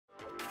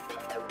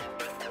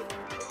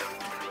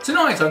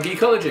Tonight on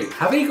Geekology,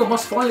 have Eagle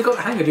Moss finally got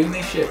the hang of doing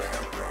this shit?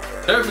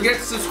 Don't forget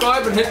to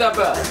subscribe and hit that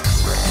bell.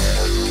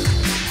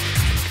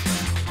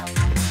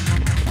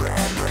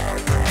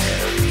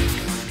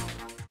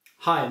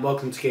 Hi and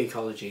welcome to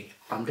Geekology.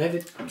 I'm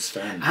David. I'm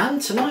Stan.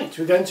 And tonight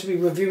we're going to be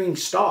reviewing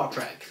Star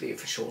Trek, the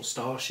official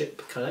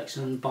Starship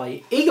collection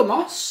by Eagle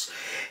Moss,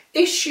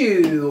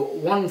 issue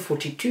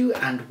 142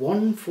 and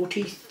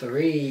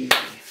 143.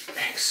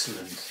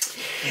 Excellent.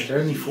 And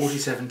only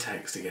 47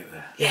 tags to get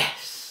there.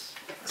 Yes.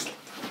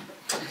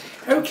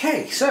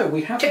 Okay, so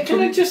we have...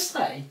 Can I just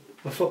say,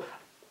 before,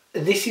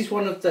 this is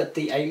one of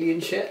the alien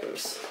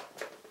ships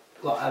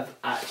that I've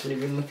actually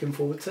been looking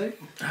forward to.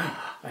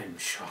 I'm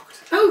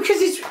shocked. Oh,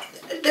 because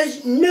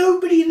there's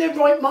nobody in their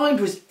right mind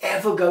was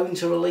ever going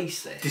to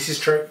release this. This is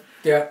true.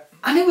 Yeah.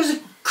 And it was a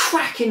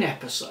cracking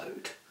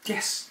episode.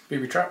 Yes.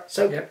 Booby trap.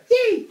 So, yep.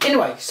 Yay!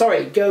 Anyway,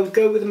 sorry, go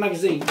with the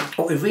magazine.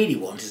 What we really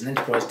want is an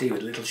Enterprise D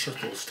with a little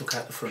shuttle stuck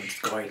out the front,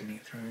 guiding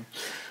it through.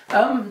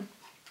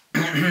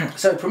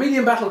 So,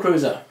 Promethean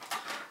Battlecruiser.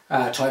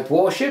 Type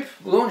warship,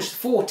 launched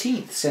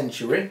 14th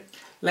century,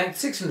 length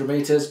 600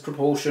 metres,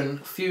 propulsion,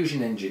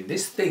 fusion engine.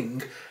 This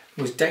thing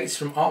was dates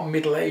from our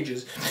Middle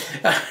Ages.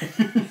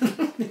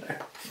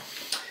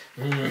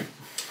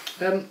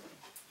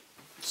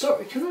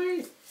 Sorry, can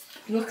I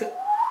look at...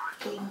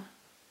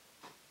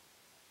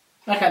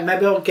 Okay,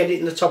 maybe I'll get it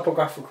in the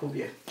topographical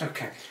view.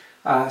 Okay.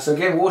 So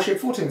again, warship,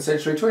 14th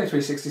century,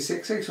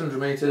 2366, 600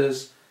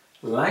 metres,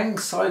 Lang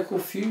cycle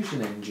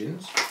fusion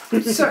engines.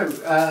 So,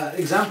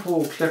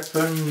 example,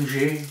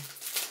 Klepunji,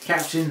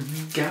 Captain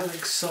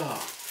Galaxar.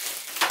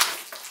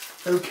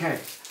 Okay.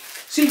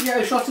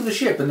 CGI shot of the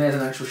ship, and there's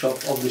an actual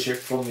shot of the ship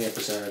from the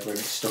episode when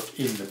it's stuck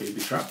in the booby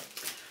trap.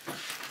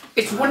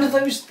 It's one of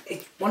those.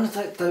 It's one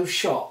of those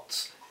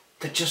shots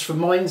that just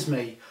reminds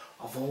me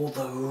of all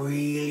the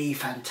really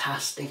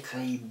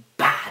fantastically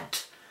bad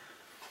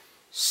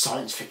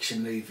science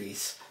fiction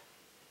movies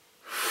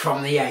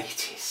from the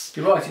 80s.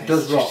 You're right, it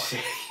does rock.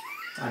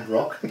 And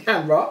rock.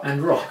 And rock.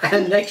 And rock.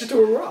 And next to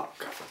a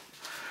rock.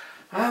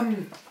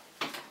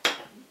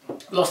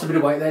 Lost a bit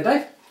of weight there,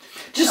 Dave.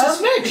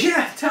 Just a smidge.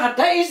 Yeah.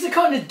 That is the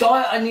kind of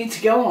diet I need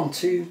to go on,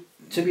 to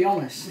be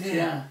honest.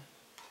 Yeah.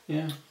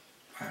 Yeah.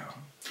 Wow.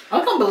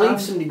 I can't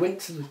believe somebody went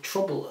to the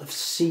trouble of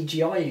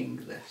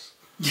CGIing this.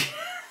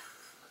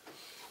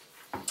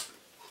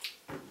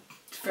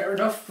 Fair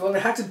enough. Well,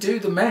 they had to do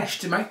the mesh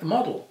to make the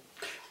model.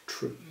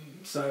 True.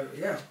 So,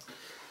 yeah.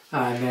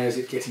 And there's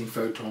it getting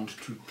photoned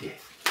to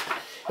death.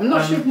 I'm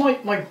not sure if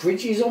my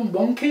bridge is on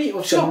wonky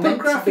or if it's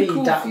meant to be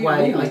that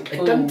way. I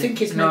don't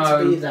think it's meant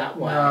to be that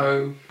way.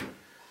 No.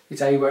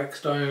 It's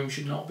AWACS dome,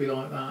 should not be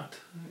like that.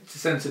 It's a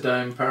sensor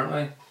dome,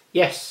 apparently.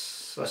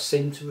 Yes, I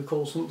seem to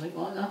recall something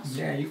like that.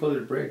 Yeah, you call it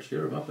a bridge.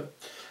 You're a muppet.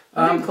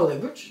 I didn't call it a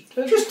bridge.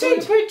 Just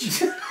did.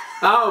 Bridge.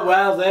 Oh,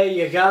 well, there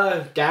you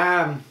go.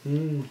 Damn.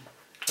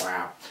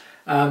 Wow.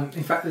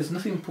 In fact, there's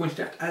nothing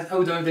pointed out.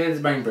 Oh, no, there's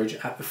the main bridge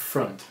at the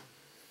front.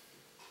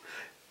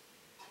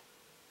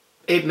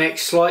 It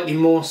makes slightly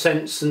more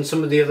sense than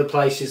some of the other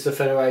places the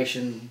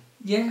Federation...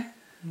 Yeah,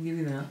 I'll give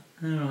you that.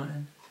 Alright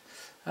then.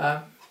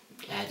 Yeah,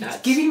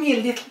 it's giving me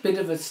a little bit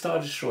of a Star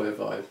Destroyer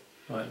vibe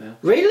right now.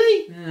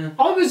 Really? Yeah.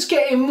 I was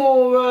getting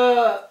more...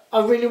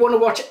 I really want to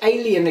watch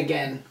Alien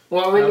again.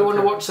 Or I really want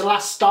to watch The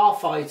Last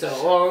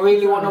Starfighter. Or I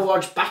really want to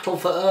watch Battle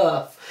for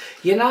Earth.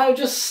 You know,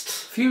 just...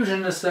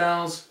 Fusion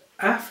nacelles,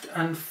 aft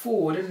and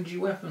forward energy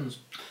weapons.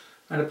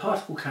 And a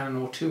particle cannon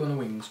or two on the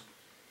wings.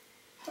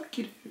 Like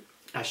you do.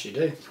 As you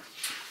do.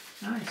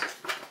 Nice.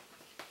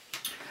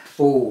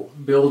 Oh,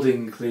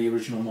 building the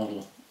original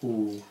model.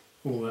 Oh,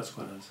 that's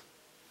quite nice.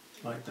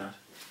 Like that.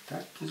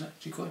 That is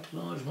actually quite a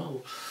large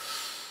model.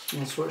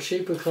 That's what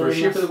sheep are For calling a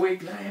ship of the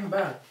week, that ain't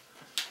bad.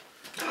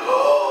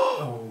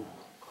 Oh,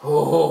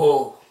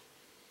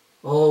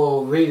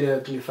 really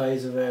ugly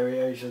phaser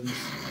variations.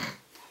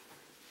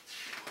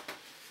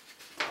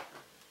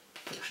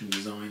 Production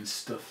design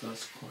stuff,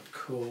 that's quite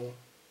cool.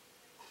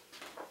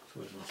 It's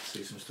always nice to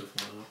see some stuff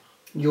like that.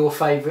 Your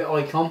favourite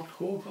icon?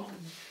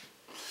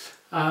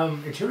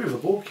 Interior of a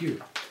ball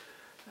cube.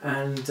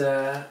 And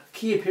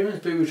key appearance,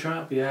 booby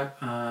trap, yeah.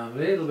 A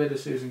little bit of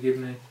Susan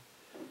Gibney.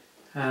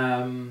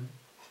 There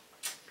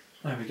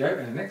we go.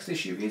 And the next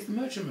issue is the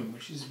Merchantman,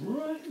 which is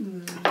right.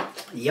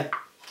 Yep.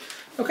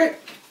 Okay.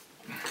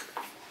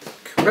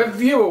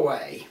 Review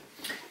away.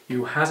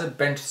 You has a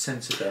bent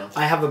sensor dome.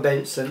 I have a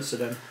bent sensor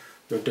dome.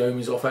 Your dome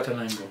is off at an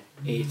angle.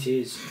 It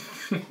is.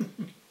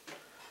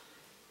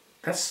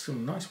 That's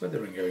some nice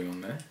weathering going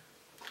on there.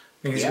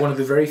 I think it's one of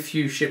the very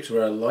few ships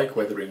where I like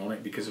weathering on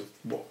it because of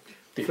what...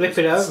 Flip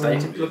it over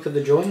and look at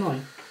the join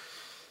line.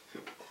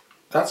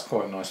 That's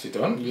quite nicely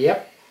done.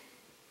 Yep.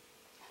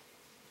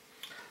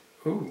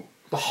 Ooh.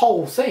 The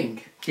whole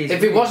thing.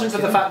 If it wasn't for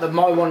the fact that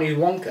my one is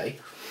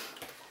wonky,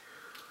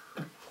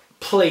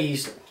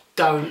 please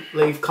don't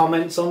leave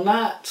comments on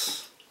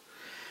that.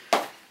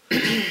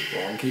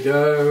 Wonky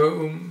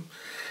dome.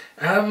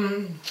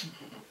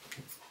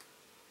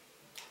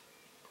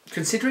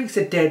 Considering it's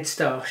a dead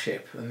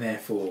starship and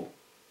therefore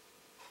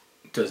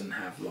doesn't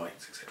have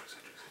lights, etc.,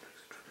 etc.,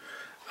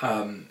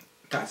 etc.,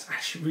 That's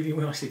actually really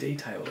nicely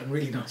detailed and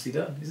really nicely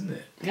done, isn't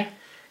it? Yeah.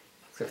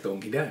 Except for the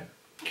wonky dome.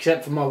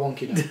 Except for my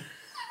wonky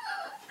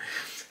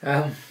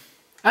dome.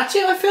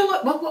 Actually, I feel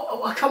like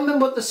I can't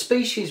remember what the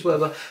species were,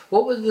 but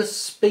what were the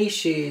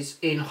species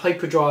in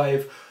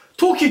Hyperdrive?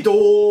 Talkie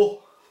door,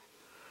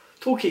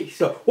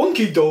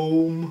 wonky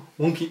dome,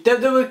 wonky. They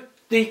were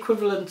the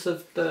equivalent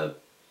of the.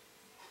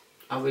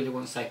 I really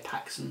want to say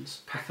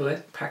Paxons.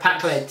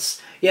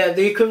 Packleds. Yeah,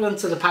 the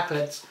equivalent of the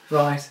Packleds.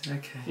 Right.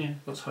 Okay. Yeah.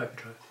 What's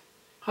Hyperdrive?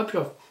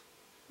 Hyperdrive.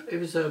 It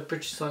was a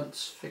British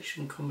science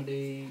fiction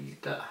comedy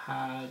that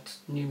had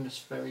numerous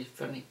very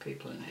funny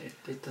people in it.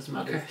 It doesn't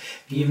matter. Okay.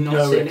 If you've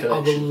not seen it, I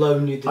will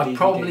loan you the DVDs. I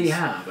probably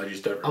have, I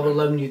just don't remember. I will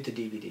loan you the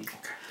DVDs.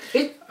 Okay.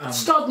 It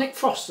starred Nick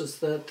Frost as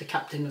the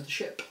captain of the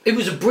ship. It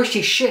was a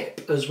British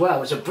ship as well.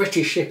 It was a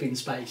British ship in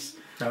space.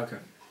 Okay.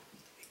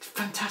 It's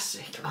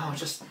fantastic.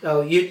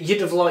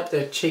 You'd have liked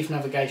the chief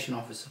navigation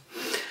officer.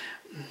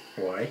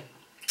 Why?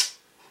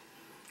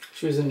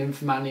 She was a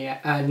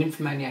nymphomaniac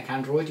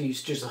android who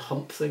used to just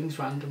hump things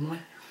randomly.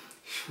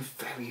 She was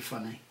very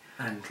funny.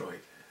 Android.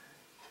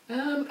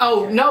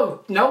 No,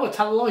 I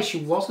tell a lie. She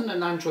wasn't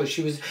an android.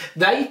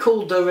 They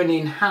called her an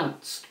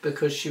enhanced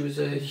because she was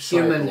a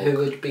human who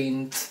had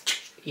been.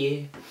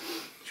 Yeah.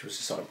 She was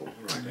a cyborg.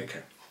 Right.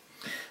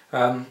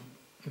 Okay.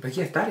 But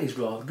yes, that is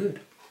rather good.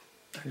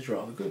 That is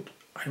rather good.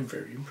 I'm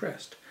very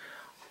impressed.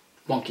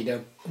 Wonky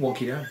dome.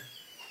 Wonky dome.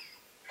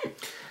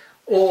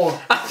 Or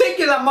I'm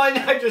thinking that might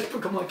now just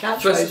become my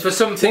catchphrase. For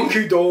something.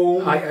 Wonky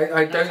dome.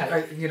 I don't.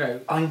 Okay.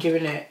 I'm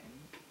giving it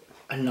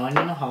a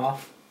 9.5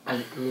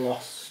 and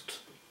lost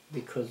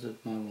because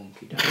of my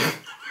wonky dome.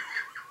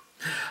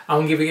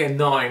 I'm giving it a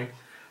 9,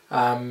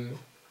 on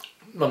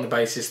the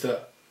basis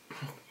that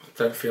I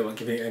don't feel like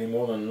giving it any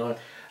more than a 9.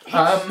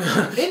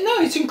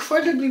 It's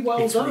incredibly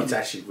well done. It's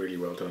actually really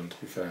well done, to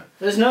be fair.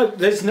 There's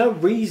no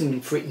reason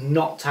for it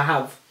not to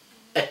have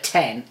a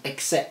 10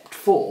 except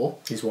for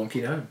his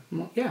wonky dome.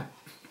 Yeah.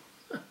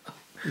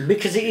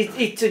 Because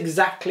it's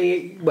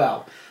exactly,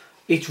 well,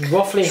 it's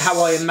roughly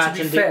how I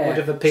imagined it would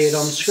have appeared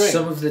on screen.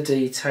 Some of the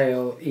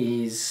detail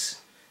is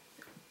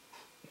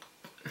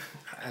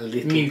a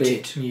little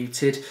bit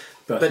muted,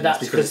 but that's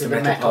because of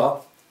the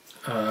metal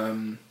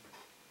part.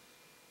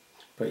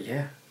 But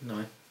yeah,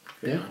 9.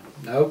 Yeah.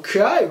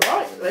 Okay,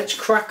 right, let's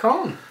crack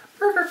on.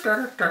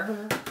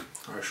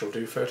 I shall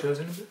do photos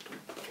in a bit.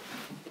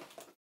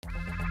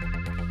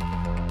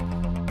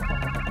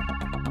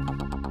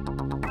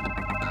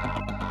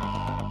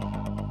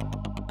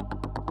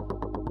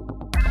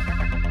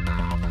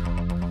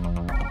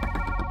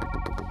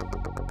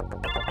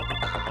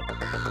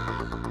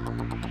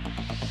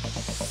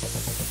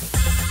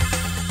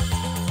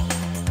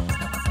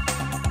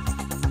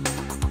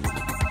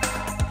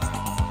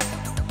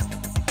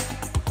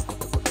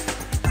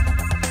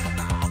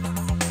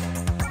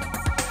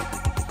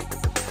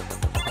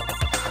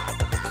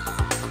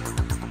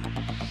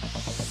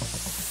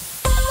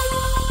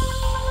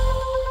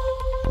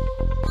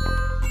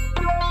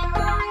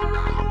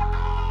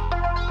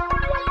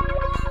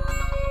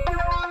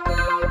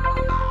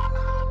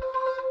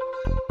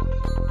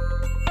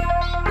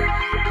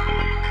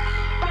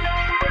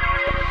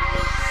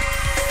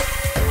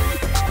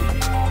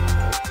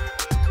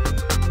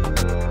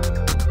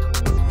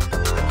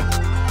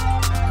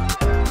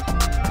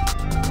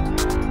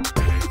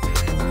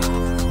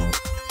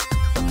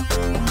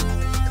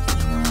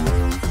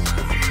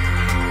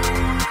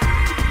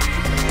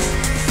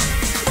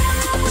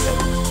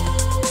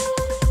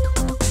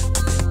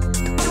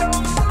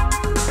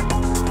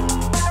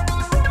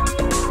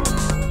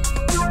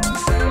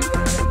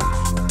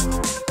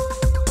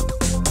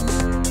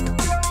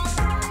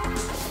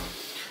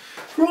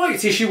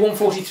 Issue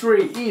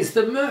 143 is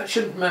The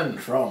Merchantman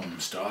from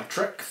Star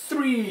Trek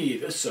 3,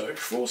 The Search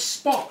for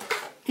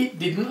Spock. It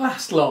didn't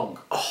last long.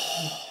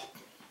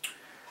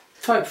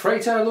 Type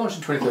freighter, launched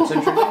in 23rd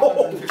century,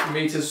 150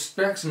 metres,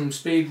 maximum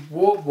speed,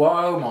 warp,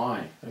 wow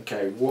my.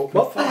 Okay, warp.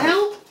 What the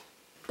hell?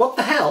 What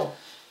the hell?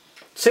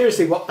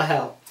 Seriously, what the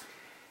hell?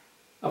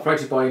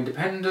 Operated by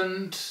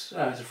Independent,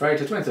 it's a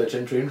freighter, 23rd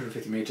century,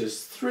 150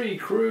 metres, 3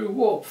 crew,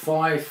 warp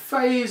 5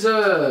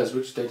 phasers,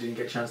 which they didn't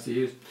get a chance to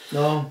use.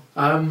 No.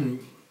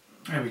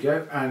 There we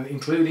go, and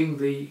including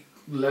the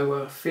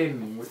lower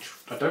fin, which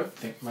I don't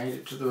think made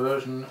it to the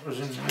version that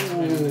was in.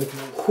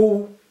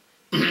 Cool.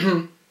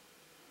 I'm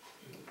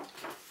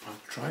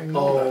trying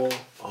not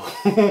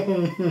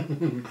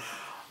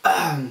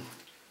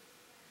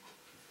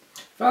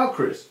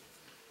Valkyries.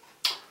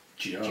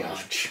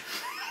 Judge.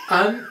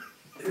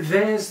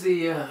 There's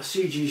the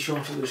CG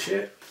shot of the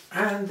ship,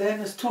 and then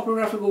there's a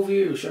topographical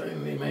view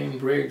showing the main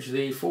bridge,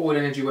 the forward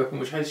energy weapon,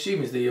 which I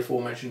assume is the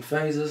aforementioned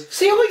phasers.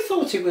 See, I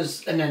thought it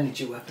was an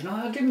energy weapon.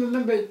 I didn't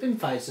remember it had been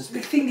phasers.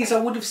 The thing is, I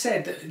would have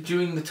said that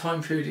during the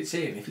time period it's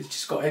in, if it's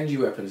just got energy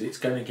weapons, it's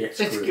going to get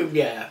screwed.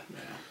 Yeah.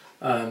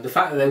 The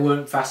fact that they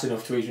weren't fast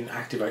enough to even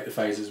activate the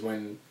phasers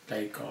when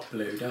they got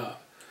blowed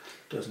up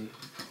doesn't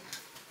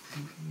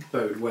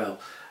bode well.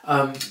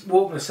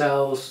 Warp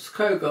nacelles,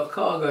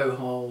 cargo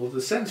hold,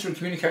 the sensor and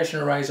communication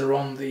arrays are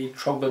on the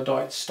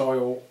troglodyte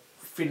style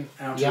fin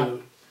outer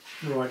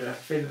Rider,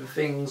 fin and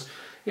things,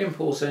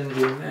 impulse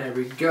engine, there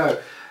we go.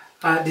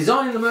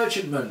 Design the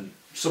merchantman.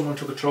 Someone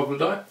took a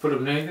troglodyte, put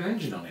an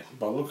engine on it,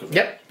 by the look of it.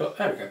 Yep. But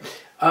there we go.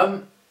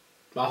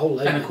 A whole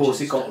load and of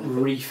course it got engines,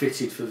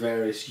 refitted for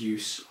various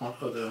use on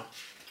other...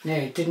 Yeah,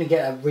 it didn't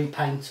get a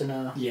repaint and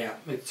a... Yeah,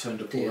 it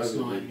turned up all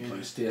over the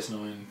place.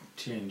 DS9,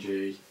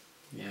 TNG,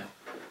 yeah.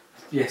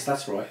 Yes,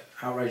 that's right.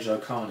 Outraged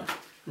Okana.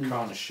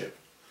 Okana's ship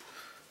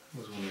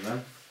was one of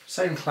them.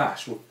 Same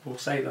class, we'll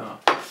say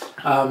that.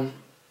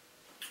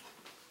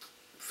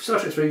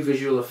 Starship 3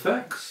 visual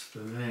effects.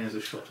 There's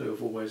a shot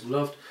I've always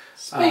loved.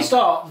 Space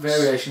Dock.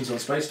 Variations on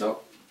Space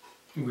Dock,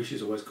 which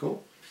is always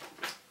cool.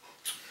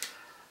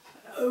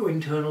 Oh,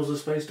 internals of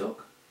Space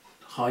Dock.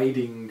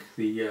 Hiding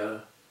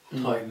the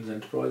Titan's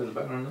Enterprise in the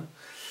background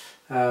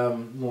there.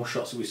 More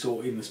shots that we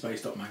saw in the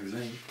Space Dock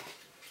magazine.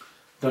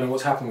 Don't know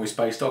what's happened with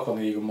Space Dock on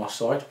the Eagle Moss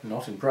side.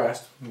 Not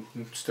impressed.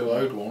 Still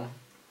owed one.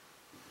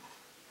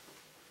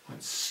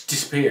 It's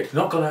disappeared.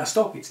 Not gone out of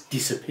stock, it's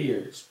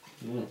disappeared.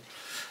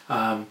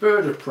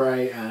 Bird of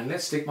Prey, and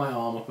let's stick my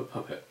arm up a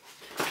puppet.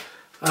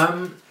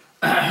 No.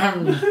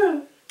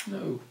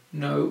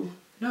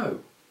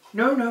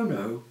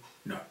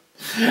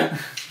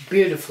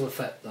 Beautiful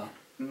effect though.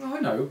 I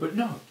know, but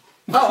no.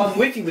 Oh, I'm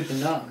with you with the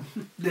no.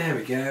 There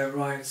we go,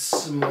 right,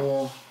 some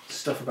more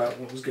stuff about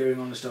what was going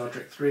on in Star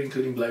Trek 3,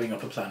 including blowing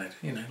up a planet,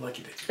 you know, like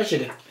you did. Yes, you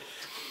did.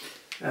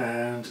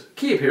 And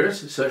key appearance,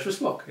 search for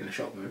Spock in a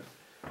shock move.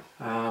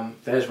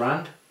 There's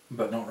Rand,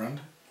 but not Rand.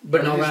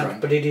 But not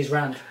Rand, but it is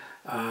Rand.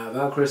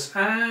 Valkyris,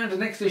 and the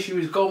next issue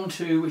is Gone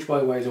To, which by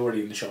the way is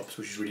already in the shops,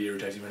 which is really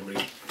irritating when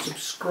everybody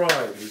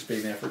subscribes. It's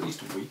been there for at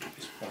least a week at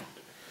this point.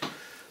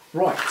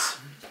 Right.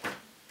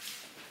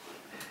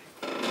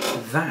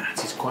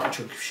 That is quite a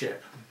chunk of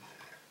ship.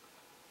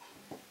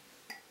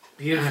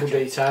 Beautiful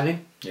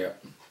detailing. Yeah.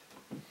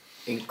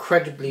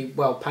 Incredibly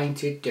well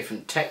painted,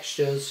 different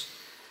textures.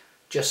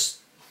 Just,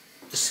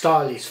 the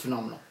style is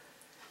phenomenal.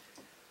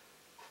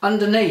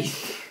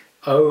 Underneath.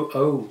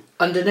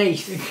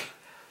 Underneath.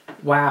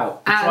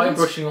 Wow. Try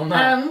brushing on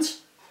that. And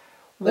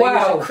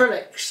wow,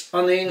 acrylics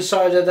on the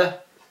inside of the...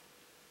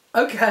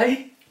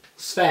 Okay.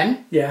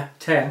 Sven. Yeah,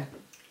 10.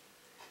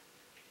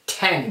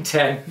 10.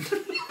 10.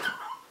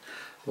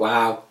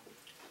 Wow.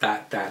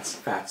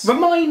 That's...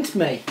 Remind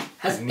me,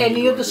 has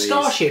any other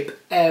Starship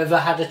ever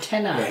had a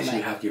 10 out of me? Yes,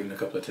 you have given a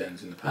couple of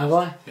 10s in the past. Have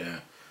I? Yeah.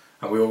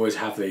 And we always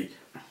have the...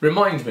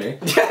 Remind me.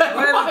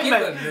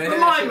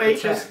 Remind me.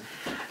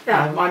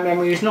 Yeah, my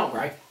memory is not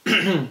great.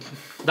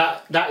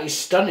 That is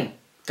stunning.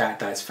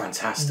 That's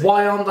fantastic.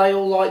 Why aren't they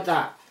all like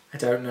that? I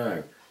don't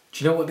know.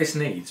 Do you know what this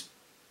needs?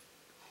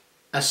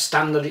 A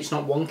standard it's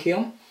not wonky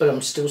on, but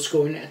I'm still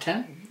scoring it a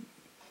 10.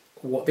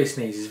 What this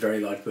needs is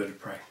very large bird of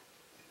prey.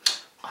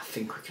 I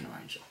think we can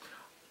arrange it.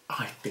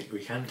 I think we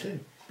can too.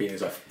 Being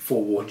as I've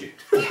forewarned you.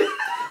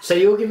 So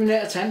you're giving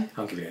it a 10?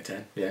 I'm giving it a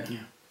 10, yeah.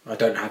 I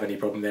don't have any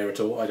problem there at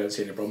all. I don't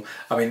see any problem.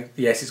 I mean,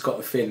 yes, it's got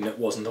the fin that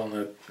wasn't on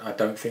the... I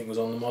don't think was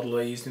on the model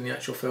they used in the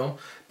actual film,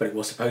 but it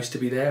was supposed to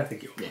be there. I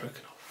think it was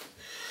broken off.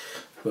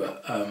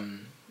 But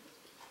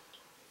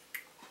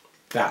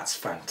that's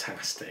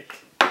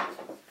fantastic.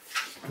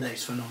 That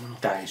is phenomenal.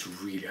 That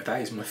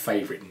is my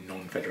favourite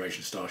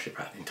non-Federation Starship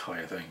out of the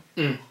entire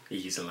thing.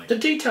 Easily. The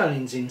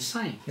detailing's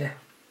insane. Yeah.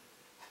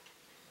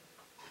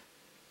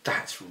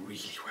 That's really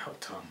well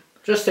done.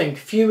 Just think, a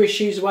few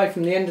issues away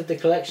from the end of the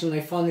collection, they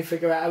finally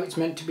figure out how it's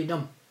meant to be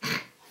done.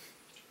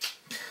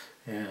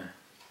 Yeah.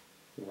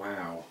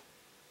 Wow.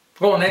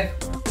 Go on then.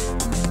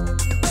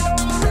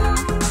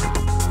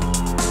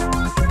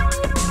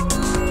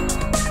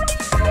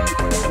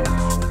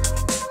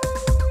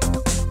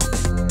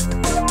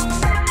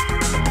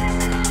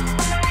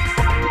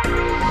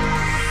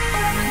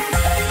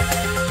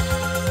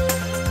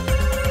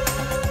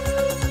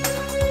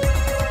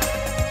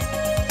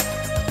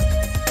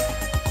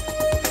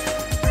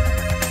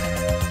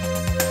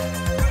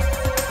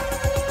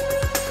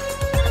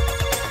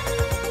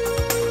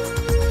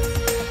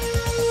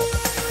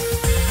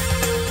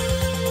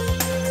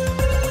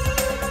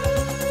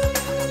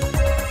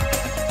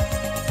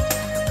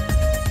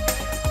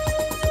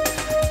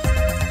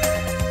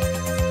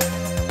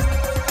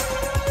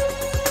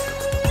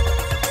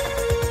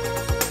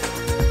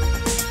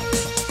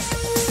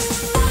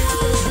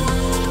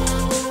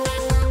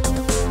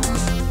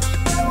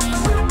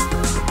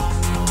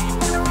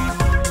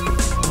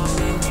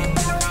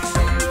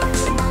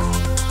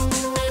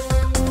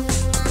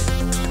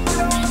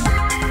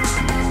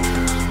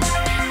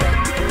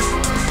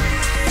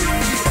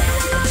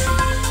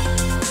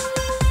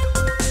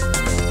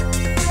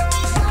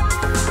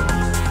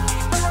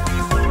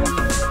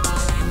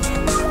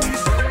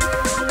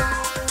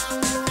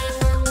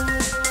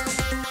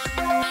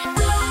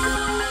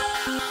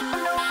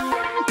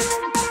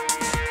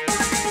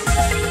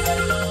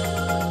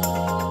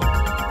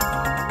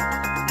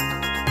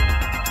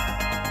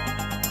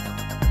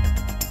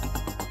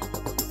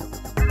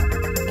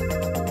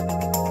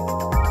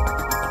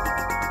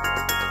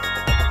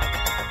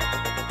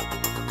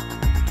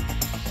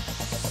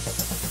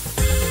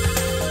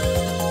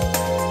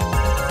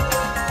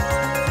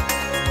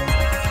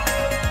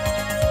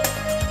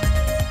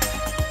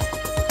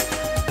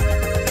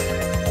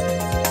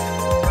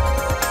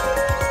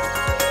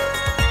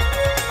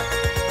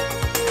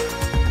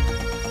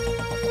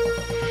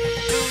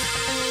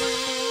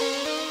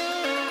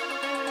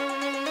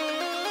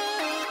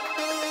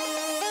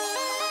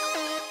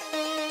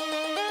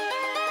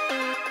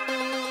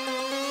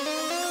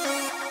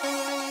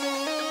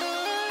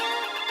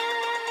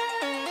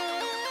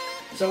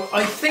 So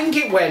I think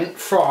it went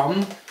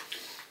from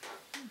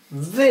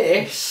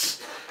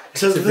this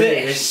to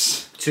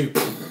this to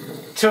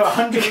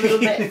 100 little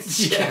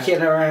bits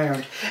kicking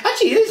around.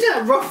 Actually, isn't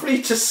that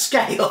roughly to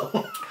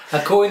scale?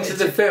 According to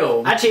the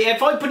film. Actually,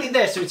 if I put it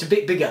there so it's a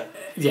bit bigger.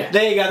 Yeah.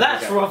 There you go,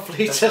 that's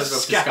roughly to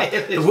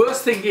scale. The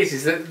worst thing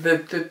is that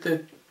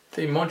the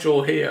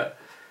module here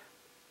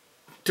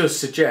does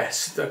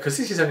suggest, because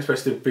this is only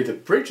supposed to be the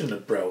bridge in the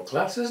Braille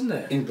class, isn't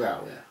it? In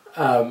Braille, yeah.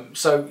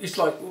 So it's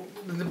like,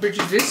 the bridge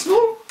is this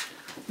small?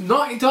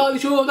 Not entirely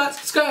sure that's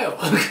the scale.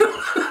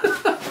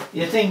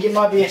 You think it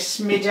might be a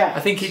smidge out? I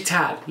think it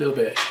tad, a little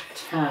bit.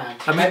 Tad.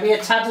 Maybe a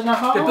tad and a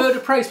half? The bird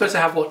of prey is supposed to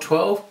have, what,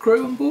 12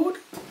 crew on board?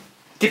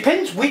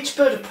 Depends which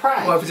bird of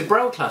prey. Well, if it's a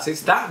Braille class,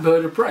 it's that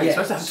bird of prey. Yeah,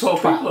 it's supposed to have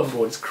 12 people on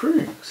board, it's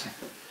crews.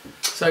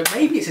 So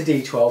maybe it's a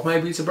D12,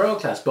 maybe it's a Braille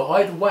class, but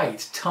either way,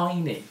 it's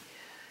tiny.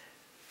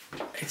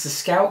 It's a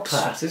scout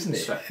class, isn't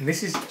it? And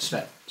this is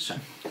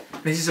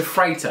this is a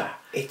freighter.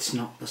 It's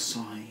not the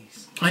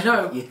size. I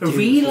know.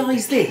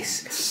 Realise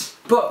this,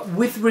 but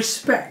with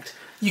respect,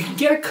 you can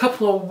get a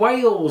couple of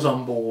whales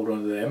on board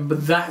on them,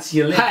 but that's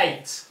your limit.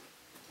 Hey,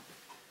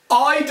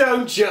 I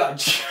don't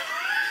judge.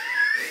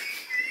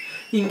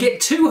 You can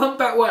get 2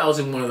 humpback whales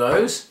in one of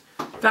those.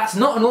 That's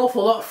not an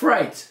awful lot of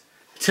freight,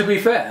 to be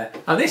fair.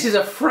 And this is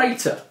a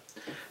freighter.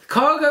 The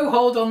cargo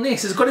hold on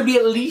this has got to be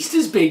at least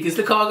as big as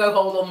the cargo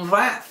hold on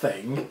that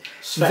thing.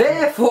 Sven.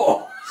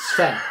 Therefore,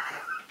 Sven.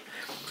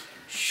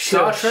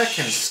 Star Trek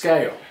and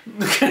scale.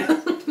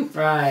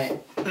 Right.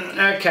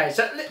 Okay,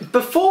 so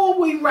before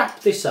we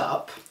wrap this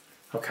up,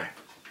 Okay.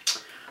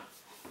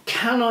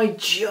 can I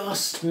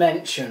just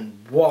mention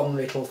one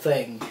little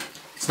thing?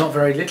 It's not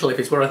very little if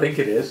it's what I think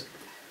it is.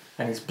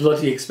 And it's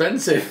bloody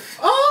expensive.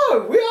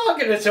 Oh, we are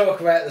going to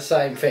talk about the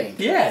same thing.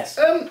 Yes.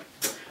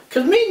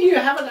 Because me and you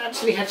haven't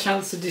actually had a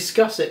chance to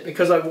discuss it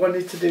because I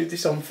wanted to do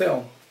this on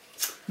film.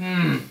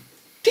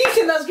 Do you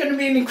think that's going to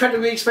be an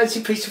incredibly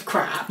expensive piece of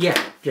crap?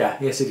 Yeah,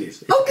 yes it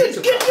is. Oh,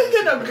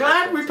 good. I'm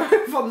glad we're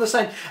both on the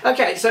same.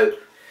 Okay, so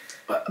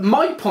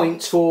my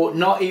points for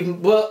not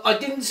even... Well, I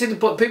didn't see the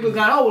point. People are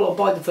going, oh, well, I'll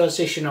buy the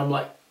first issue. And I'm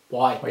like,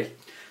 why?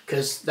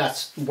 Because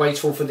that's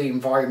wasteful for the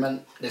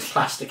environment. There's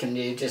plastic and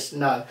you just...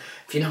 No.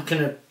 If you're not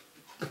going to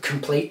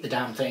complete the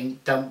damn thing,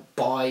 don't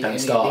buy any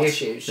of the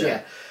issues.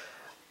 Yeah.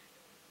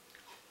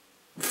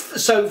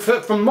 So,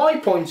 from my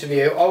point of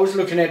view, I was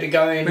looking at it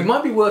going... It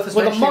might be worth us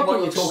mentioning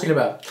what you're talking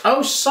about.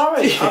 Oh,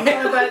 sorry. I'm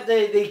talking about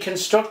the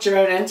construct your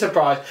own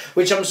enterprise,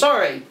 which I'm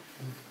sorry,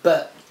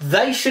 but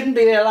they shouldn't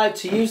be allowed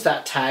to use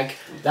that tag.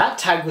 That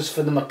tag was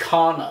for the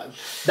Meccano.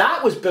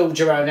 That was build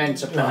your own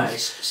enterprise.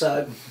 Nice.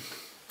 So,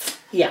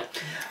 yeah.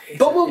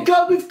 But we'll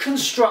go with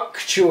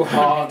construct your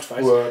hard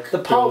work. The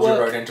part build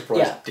your own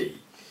enterprise D.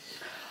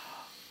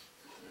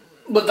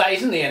 But that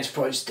isn't the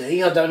Enterprise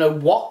D. I don't know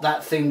what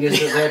that thing is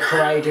that they're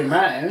parading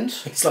around.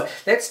 It's like,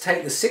 let's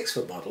take the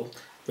 6-foot model,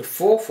 the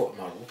 4-foot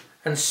model,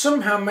 and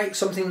somehow make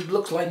something that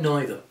looks like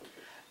neither.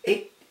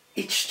 It's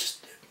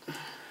just...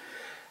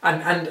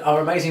 And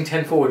our amazing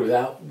 10 forward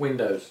without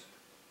windows.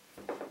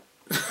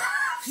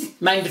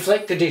 Main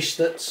deflector dish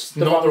that's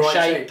the not wrong the right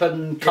shape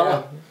and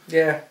colour.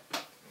 Yeah.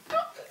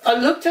 I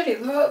looked at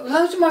it,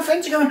 loads of my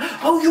friends are going,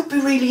 oh, you'll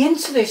be really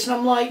into this. And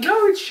I'm like...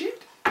 No, it's shit.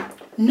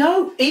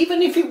 No,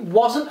 even if it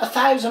wasn't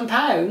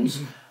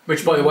 £1,000...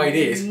 Which, by the way, it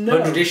is. No.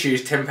 100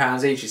 issues,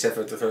 £10 each, except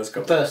for the first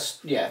couple. Unless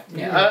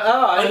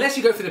Unless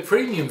you go for the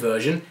premium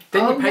version,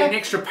 then you pay an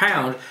extra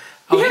 £1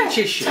 on each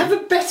issue to have a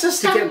better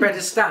stand. to get a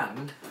better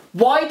stand.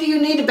 Why do you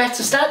need a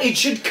better stand? It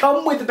should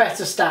come with a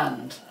better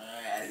stand.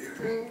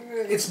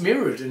 It's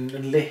mirrored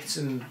and lit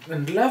and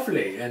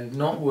lovely and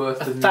not worth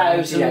the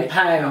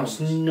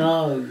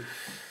 £1,000.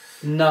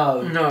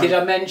 No. Did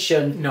I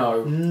mention?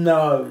 No.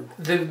 No.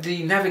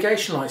 The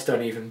navigation lights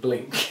don't even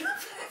blink.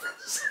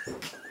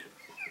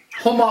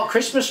 Hallmark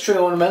Christmas tree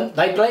ornament,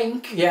 they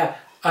blink. Yeah.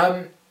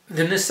 The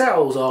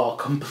nacelles are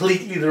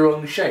completely the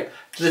wrong shape.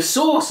 The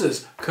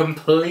saucers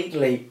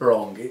completely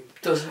wrong.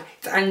 It's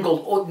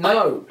angled. Or,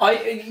 no.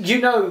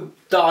 You know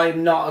that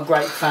I'm not a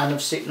great fan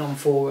of sitting on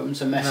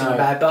forums and messing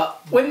about,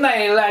 but when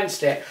they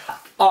announced it,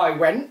 I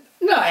went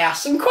and I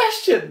asked some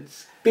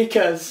questions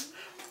because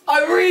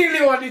I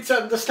really wanted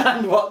to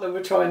understand what they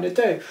were trying to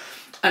do.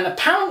 And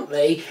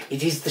apparently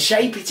it is the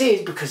shape it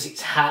is because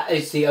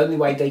it's the only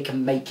way they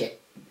can make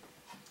it.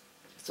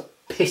 It's a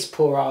piss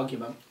poor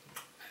argument.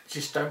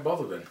 Just don't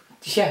bother then.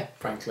 Yeah.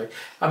 Frankly.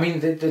 I mean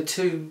the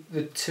two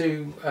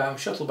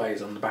shuttle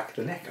bays on the back of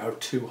the neck are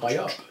too high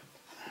up.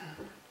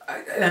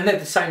 And they're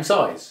the same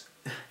size.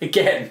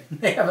 Again,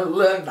 they haven't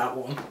learned that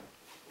one.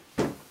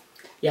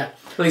 Yeah.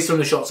 At least from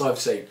the shots I've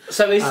seen.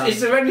 So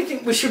is there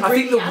anything we should I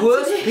think the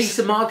worst this? piece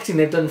of marketing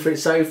they've done for it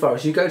so far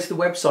is you go to the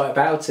website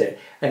about it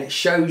and it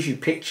shows you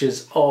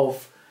pictures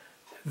of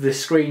the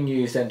screen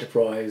used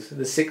Enterprise,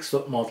 the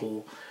 6-foot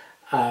model,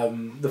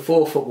 the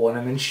 4-foot one,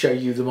 and then show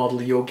you the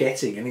model you're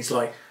getting, and it's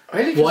like,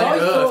 really? Why on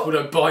earth would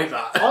I buy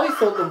that? I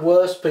thought the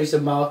worst piece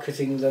of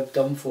marketing they've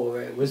done for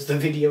it was the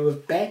video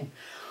of Ben.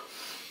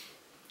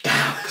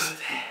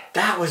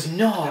 That was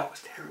not. That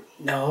was terrible.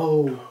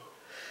 No.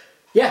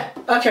 Yeah.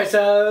 Okay,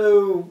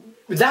 so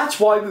that's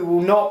why we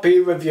will not be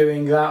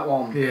reviewing that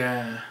one.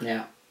 Yeah.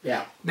 Yeah.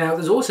 Yeah. Now,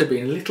 there's also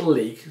been a little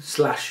leak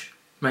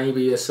 /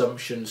 maybe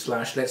assumption /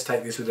 let's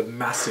take this with a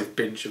massive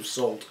pinch of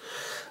salt,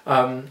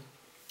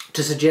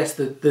 to suggest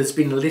that there's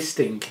been a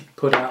listing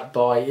put out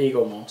by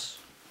Eagle Moss,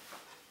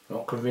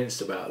 not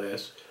convinced about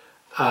this,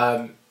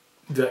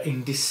 that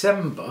in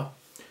December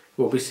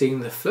we'll be seeing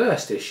the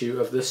first issue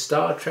of the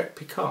Star Trek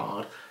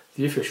Picard,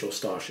 the official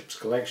Starships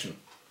collection.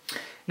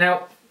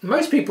 Now,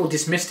 most people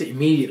dismissed it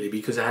immediately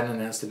because I hadn't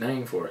announced a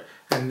name for it,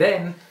 and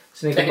then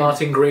Seneca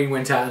Martin Green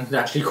went out and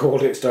actually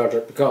called it Star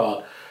Trek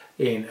Picard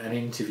in an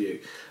interview.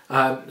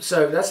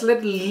 So that's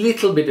led a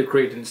little bit of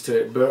credence to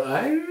it, but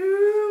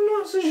I'm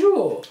not so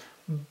sure.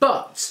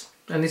 But,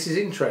 and this is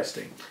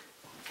interesting,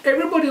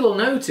 everybody will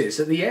notice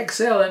that the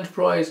XL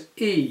Enterprise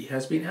E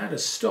has been out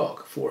of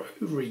stock for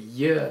over a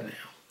year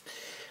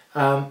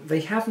now.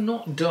 They have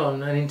not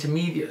done an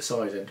intermediate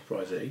size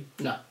Enterprise E.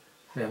 No.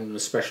 They haven't done a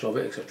special of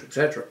it, etc.,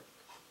 etc.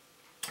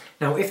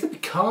 Now, if the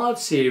Picard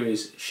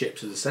series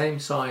ships are the same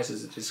size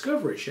as the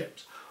Discovery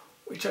ships,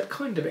 which I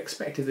kind of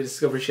expected the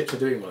Discovery ships are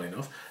doing well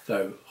enough,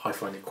 though I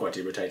find it quite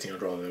irritating,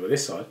 I'd rather they were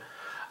this side.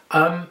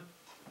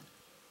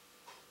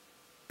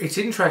 It's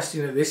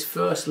interesting that this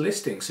first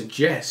listing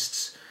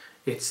suggests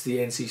it's the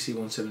NCC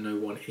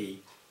 1701E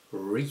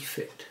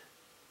refit.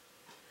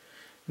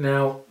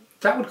 Now,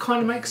 that would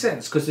kind of make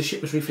sense because the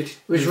ship was refitted.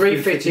 It was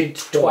refitted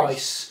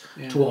twice,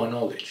 to our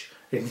knowledge.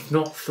 If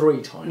not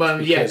 3 times.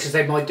 Well, yeah, because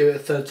they might do it a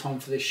 3rd time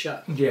for this show.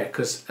 Yeah,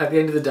 because at the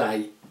end of the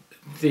day,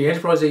 the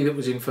Enterprise E that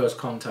was in First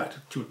Contact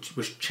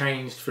was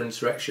changed for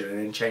Insurrection and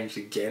then changed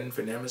again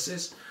for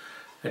Nemesis.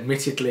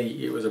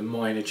 Admittedly, it was a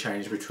minor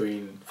change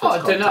between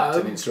First Contact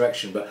and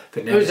Insurrection, but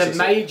for Nemesis... It was a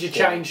major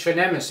change for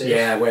Nemesis.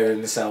 Yeah, where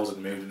the cells had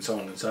moved and so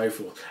on and so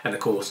forth. And of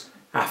course,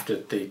 after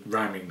the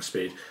ramming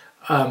speed...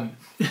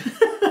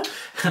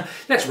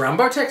 Let's ram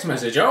by text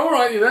message. All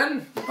righty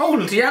then. Oh,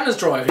 Deanna's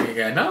driving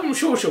again. I'm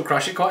sure she'll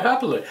crash it quite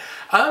happily.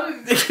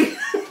 Am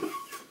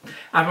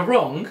I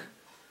wrong?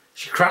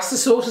 She crashed the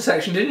saucer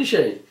section, didn't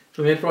she?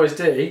 From the Enterprise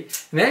D.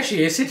 And there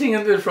she is, sitting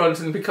at the front,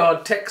 and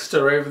Picard texts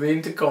her over the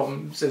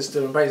intercom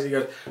system and basically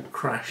goes,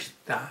 crash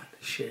that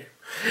ship.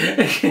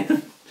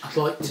 I'd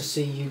like to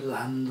see you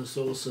land the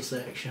saucer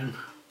section.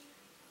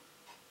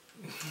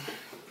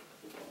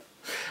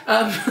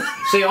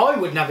 See, I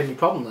wouldn't have any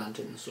problem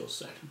landing the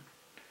saucer section.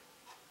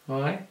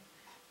 Why?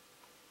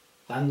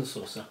 Land the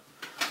saucer.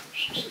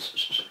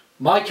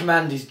 My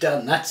command is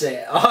done, that's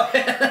it.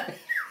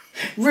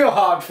 Real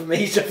hard for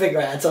me to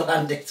figure out how to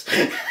land it.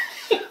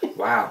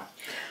 Wow.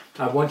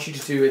 I want you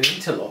to do an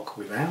interlock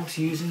without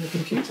using the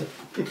computer.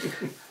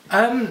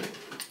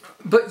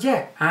 But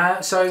yeah,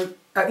 so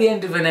at the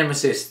end of a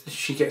Nemesis,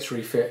 she gets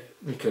refit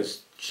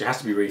because she has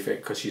to be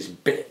refit because she's in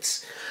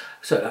bits.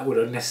 So that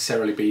would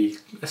necessarily be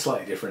a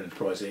slightly different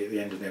Enterprise at the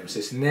end of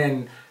Nemesis. And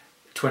then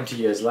 20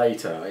 years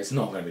later, it's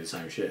not going to be the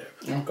same ship.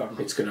 Okay.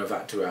 It's going to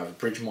have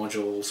bridge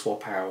module,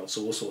 swap outs,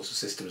 all sorts of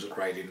systems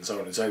upgraded and so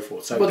on and so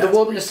forth. So well, the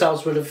warp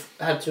nacelles would have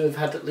had to have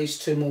had at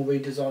least 2 more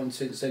redesigns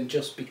since then,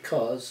 just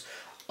because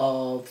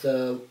of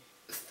the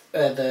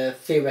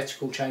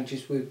theoretical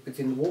changes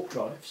within the warp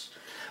drives.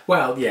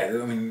 Well, yeah,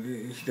 I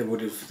mean, they'd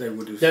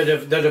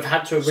have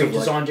had to have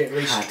redesigned it at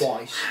least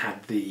twice.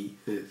 Had the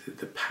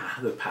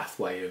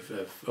pathway of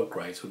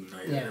upgrades, wouldn't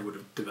they? Yeah. They would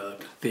have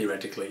developed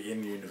theoretically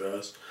in the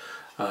universe.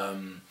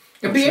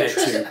 It'd be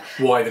interesting.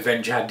 Why the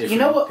Venture had different. You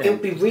know what? It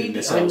would be really.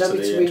 I know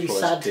it's a really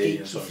sad,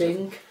 geeky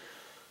thing,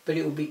 but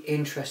it would be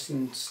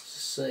interesting to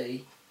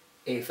see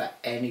if at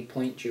any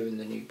point during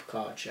the new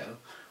Picard show,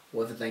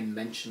 whether they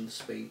mention the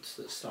speeds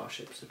that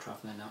starships are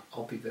travelling at.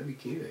 I'll be very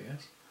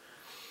curious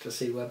to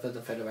see whether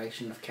the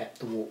Federation have kept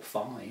the Warp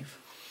 5.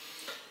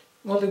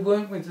 Well, they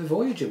weren't with the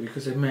Voyager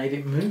because they made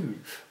it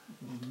move.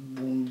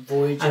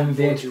 Voyager and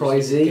the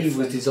Enterprise E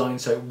was designed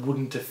so it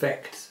wouldn't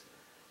affect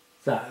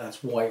that.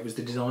 That's why it was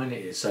the design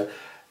it is. So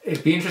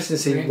it'd be interesting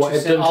to see what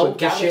they've done to a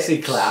Galaxy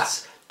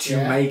class to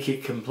make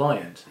it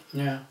compliant.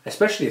 Yeah.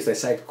 Especially if they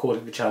say called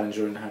it the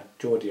Challenger and had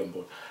Geordie on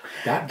board.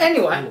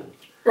 Anyway. Cool.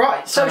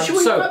 Right, so should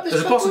we wrap this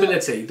there's a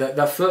possibility that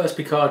that first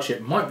Picard ship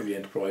might be the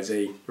Enterprise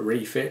E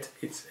refit.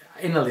 It's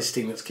in a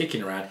listing that's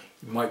kicking around.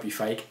 It might be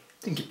fake.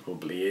 I think it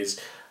probably is.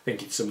 I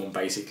think it's someone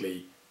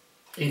basically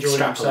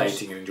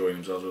extrapolating and enjoying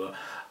themselves with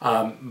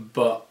that.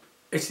 But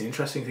it's an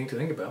interesting thing to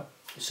think about.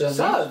 So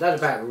that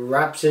about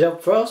wraps it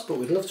up for us, but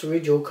we'd love to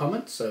read your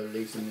comments, so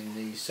leave them in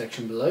the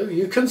section below.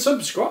 You can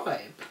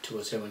subscribe to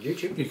us here on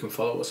YouTube. You can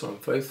follow us on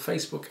both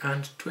Facebook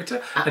and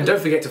Twitter. And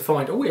don't forget to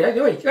find... Oh, yeah,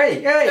 hey,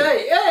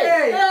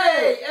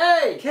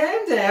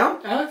 calm down.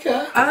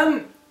 Okay.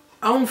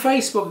 On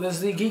Facebook, there's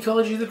the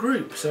Geekology, the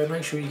group, so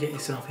make sure you get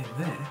yourself in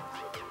there.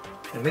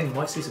 And then you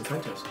might see some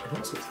photos and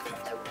all sorts of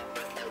things.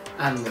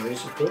 And there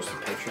is, of course, the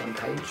Patreon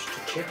page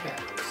to check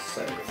out.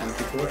 So, thank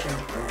you for watching.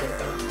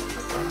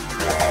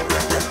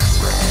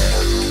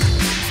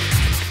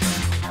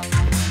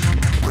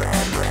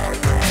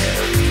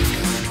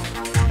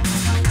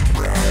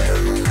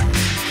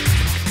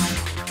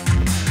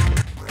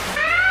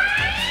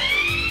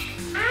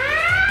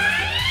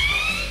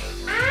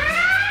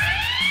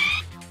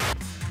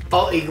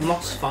 Eagle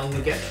Moss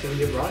finally get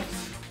it right?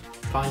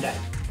 Find out.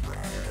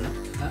 No,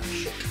 that's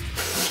shit.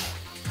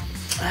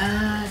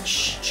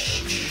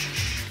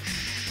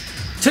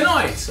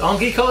 Tonight on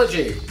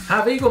Geekology,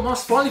 have Eagle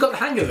Moss finally got the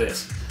hang of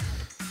this?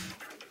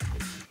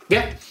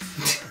 Yeah.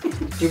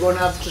 Do you want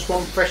to have just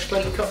one fresh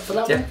clean cut for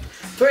that Yeah. one?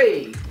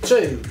 3,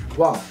 2,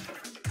 1.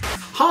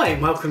 Hi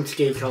and welcome to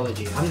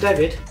Geekology. I'm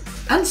David,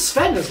 and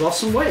Sven has lost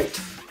some weight.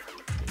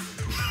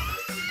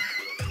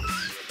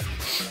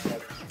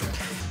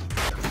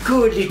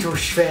 Good little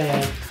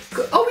Sven.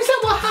 Oh, is that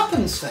what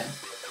happens, Sven?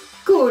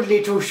 Good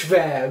little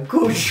Sven.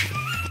 Good.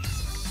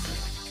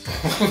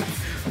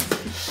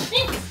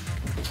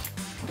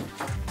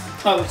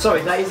 Oh,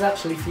 sorry, that is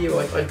actually for you.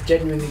 I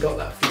genuinely got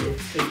that for you.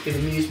 It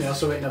amused me. I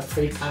saw it in a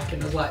free pack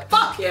and I was like,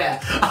 fuck yeah!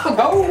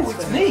 Oh,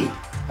 it's me!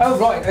 Oh,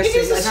 right, I It see.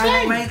 is a That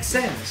Sven. makes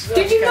sense.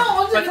 Did you not I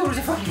understand? thought it was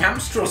a fucking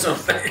hamster or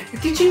something.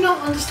 Did you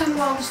not understand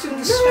why I was doing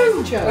the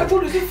Sven joke? I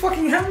thought it was a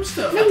fucking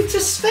hamster. No, it's a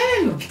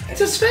Sven. It's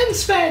a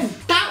Sven.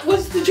 That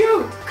was the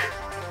joke.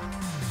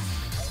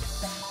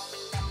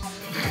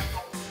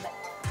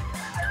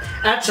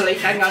 Actually,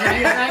 hang on.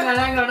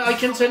 I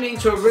can turn it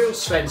into a real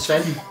Sven.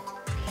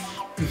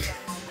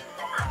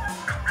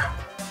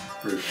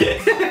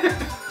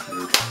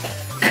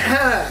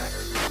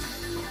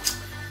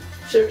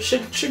 So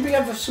should we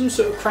have some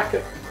sort of crack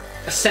at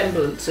a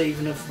semblance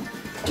even of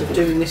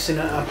doing this in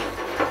a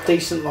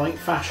decent like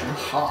fashion?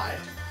 Hi.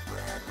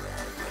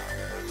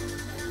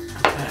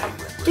 Okay.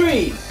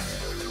 3.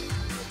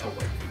 Oh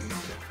wait.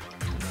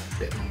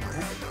 Bit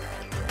more.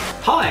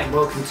 Hi and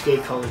welcome to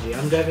Geekology.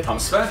 I'm David. I'm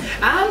Sven.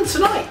 And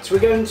tonight we're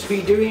going to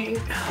be doing.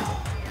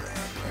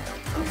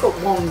 I've got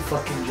one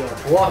fucking job.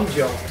 One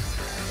job.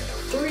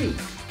 3,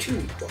 2,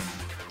 1.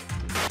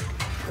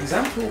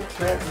 Example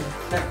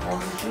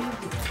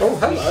Geekology. Oh,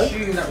 hello. I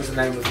assume that was the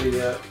name of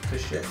the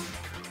ship.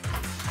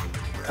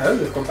 Oh,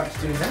 they've gone back to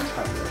doing that,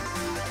 have they?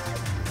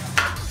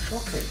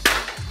 Shocking.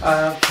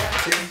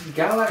 Captain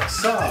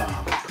Galaxar.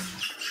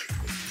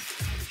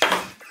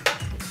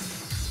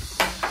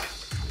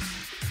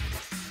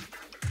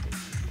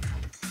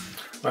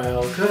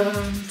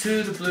 Welcome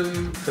to the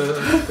blue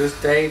curve, because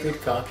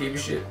David can't keep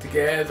his shit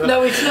together.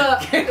 No, it's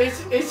not.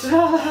 It's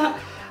not.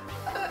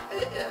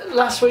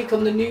 Last week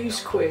on the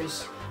news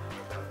quiz,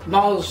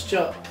 Miles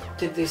Jupp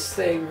did this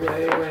thing where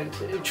he went,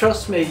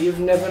 "Trust me, you've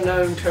never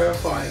known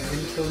terrifying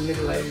until a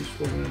middle-aged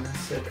woman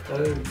said,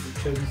 oh, you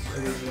chose to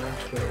do it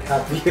that way,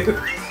 have you?"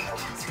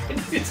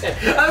 He said,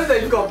 oh,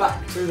 they've gone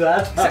back to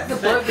that. Except the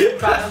bloke in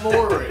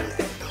Banamori.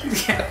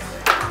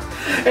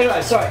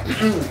 Anyway, sorry.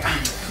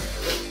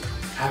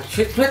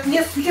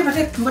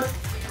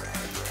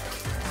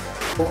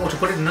 Or to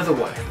put it another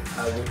way,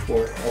 which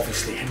will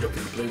obviously end up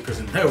in bloopers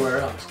and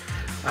nowhere else,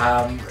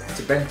 it's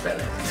a bent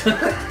belly.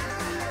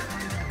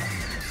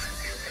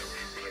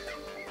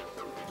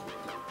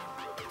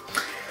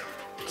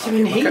 I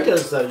mean, he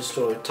does those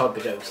type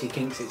of jokes. He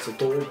thinks it's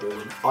adorable,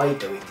 and I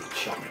do it. It's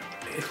shocking.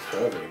 It's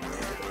perfect.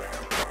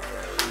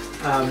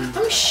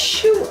 I'm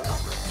sure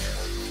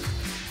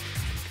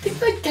if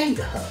they date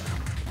her,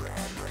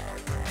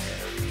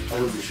 I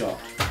wouldn't be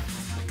shocked.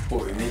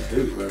 What we need to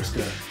do is wear a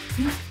skirt.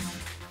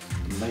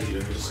 Maybe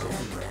look at a skirt.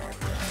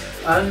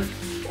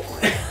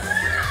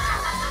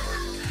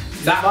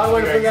 That I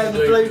want to bring out the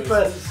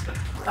bloopers.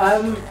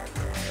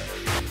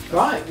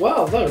 Right,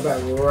 well, that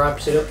about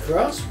wraps it up for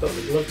us, but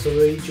we'd love to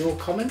read your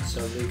comments,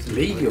 so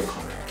Leave your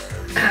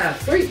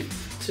comments. 3,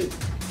 2,